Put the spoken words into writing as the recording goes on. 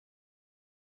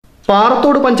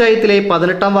പാറത്തോട് പഞ്ചായത്തിലെ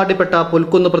 18ാം വാർഡിൽപ്പെട്ട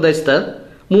പുൽക്കുന്ന് പ്രദേശത്ത്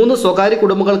 3 സ്വകാര്യ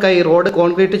കുടുംബങ്ങൾക്കായി റോഡ്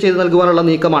കോൺക്രീറ്റ് ചെയ്തു നൽകുവാനുള്ള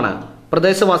നീക്കമാണ്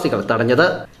പ്രദേശവാസികൾ തടഞ്ഞത്.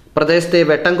 പ്രദേശത്തെ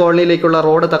വെട്ടം കോളനിയിലേക്കുള്ള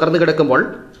റോഡ് തകർന്നു കിടക്കുമ്പോൾ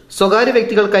സ്വകാര്യ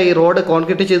വ്യക്തികൾക്കായി റോഡ്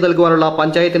കോൺക്രീറ്റ് ചെയ്തു നൽകുവാനുള്ള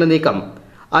പഞ്ചായത്തിന്റെ നീക്കം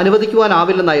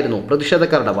അനുവദിക്കുവാനാവില്ലെന്നായിരുന്നു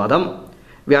പ്രതിഷേധക്കാരുടെ വാദം.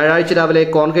 വ്യാഴാഴ്ച രാവിലെ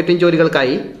കോൺക്രീറ്റിംഗ്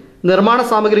ജോലികൾക്കായി നിർമ്മാണ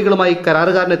സാമഗ്രികളുമായി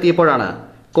കരാറുകാരനെത്തിയപ്പോഴാണ്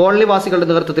കോളനിവാസികളുടെ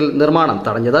നേതൃത്വത്തിൽ നിർമ്മാണം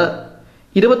തടഞ്ഞത്.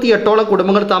 28ഓളം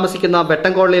കുടുംബങ്ങൾ താമസിക്കുന്ന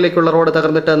വെട്ടം കോളനിയിലേക്കുള്ള റോഡ്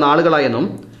തകർന്നിട്ട് നാളുകളായെന്നും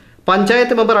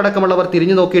പഞ്ചായത്ത് മെമ്പർ അടക്കമുള്ളവർ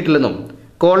തിരിഞ്ഞു നോക്കിയിട്ടില്ലെന്നും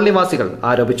കോളനിവാസികൾ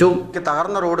ആരോപിച്ചു.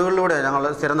 തകർന്ന റോഡുകളിലൂടെ ഞങ്ങൾ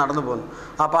സ്ഥിരം നടന്നു പോകുന്നു.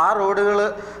 അപ്പോൾ ആ റോഡുകൾ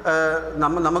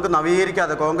നമുക്ക്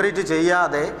നവീകരിക്കാതെ കോൺക്രീറ്റ്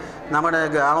ചെയ്യാതെ നമ്മുടെ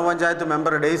ഗ്രാമപഞ്ചായത്ത്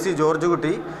മെമ്പർ ഡെയ്സി ജോർജ്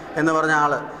കുട്ടി എന്ന് പറഞ്ഞ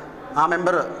ആൾ, ആ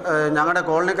മെമ്പർ ഞങ്ങളുടെ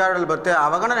കോളനിക്കാരുടെ പ്രത്യേക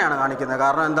അവഗണനയാണ് കാണിക്കുന്നത്.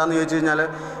 കാരണം എന്താണെന്ന് ചോദിച്ചു കഴിഞ്ഞാൽ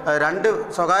 2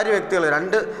 സ്വകാര്യ വ്യക്തികൾ,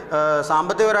 2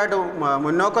 സാമ്പത്തികപരമായിട്ട്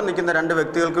മുന്നോക്കം നിൽക്കുന്ന 2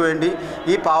 വ്യക്തികൾക്ക് വേണ്ടി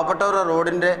ഈ പാവപ്പെട്ടവരുടെ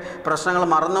റോഡിൻ്റെ പ്രശ്നങ്ങൾ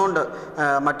മറന്നുകൊണ്ട്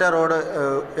മറ്റേ റോഡ്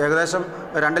ഏകദേശം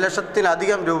 2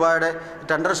 ലക്ഷത്തിലധികം രൂപയുടെ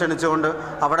ടെൻഡർ ക്ഷണിച്ചുകൊണ്ട്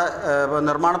അവിടെ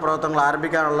നിർമ്മാണ പ്രവർത്തനങ്ങൾ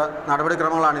ആരംഭിക്കാനുള്ള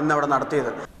നടപടിക്രമങ്ങളാണ് ഇന്ന് അവിടെ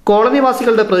നടത്തിയത്.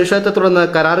 കോളനിവാസികളുടെ പ്രതിഷേധത്തെ തുടർന്ന്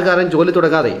കരാറുകാരൻ ജോലി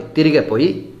തുടങ്ങാതെ തിരികെ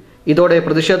പോയി. ഇതോടെ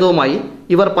പ്രതിഷേധവുമായി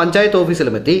ഇവർ പഞ്ചായത്ത്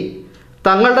ഓഫീസിലുമെത്തി.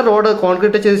 തങ്ങളുടെ റോഡ്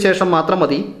കോൺക്രീറ്റ് ചെയ്ത ശേഷം മാത്രം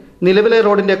മതി നിലവിലെ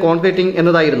റോഡിന്റെ കോൺക്രീറ്റിംഗ്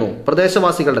എന്നതായിരുന്നു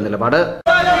പ്രദേശവാസികളുടെ നിലപാട്.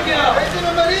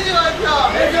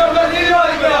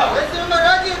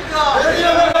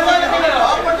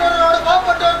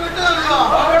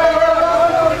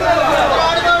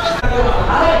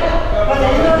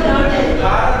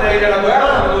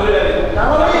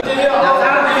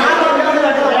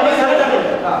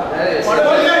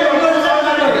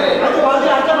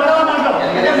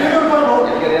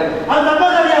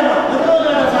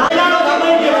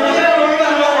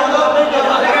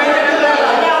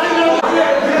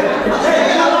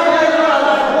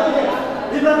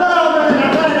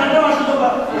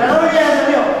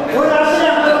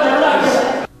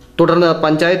 തുടർന്ന്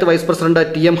panchayat vice president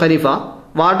TM Haneefa,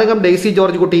 വാർഡംഗം Daisy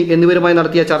George കുട്ടി എന്നിവരുമായി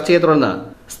നടത്തിയ ചർച്ചയെ തുടർന്ന്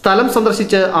സ്ഥലം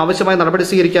സന്ദർശിച്ച് ആവശ്യമായ നടപടി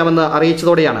സ്വീകരിക്കാമെന്ന്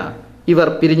അറിയിച്ചതോടെയാണ് ഇവർ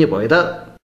പിരിഞ്ഞുപോയത്.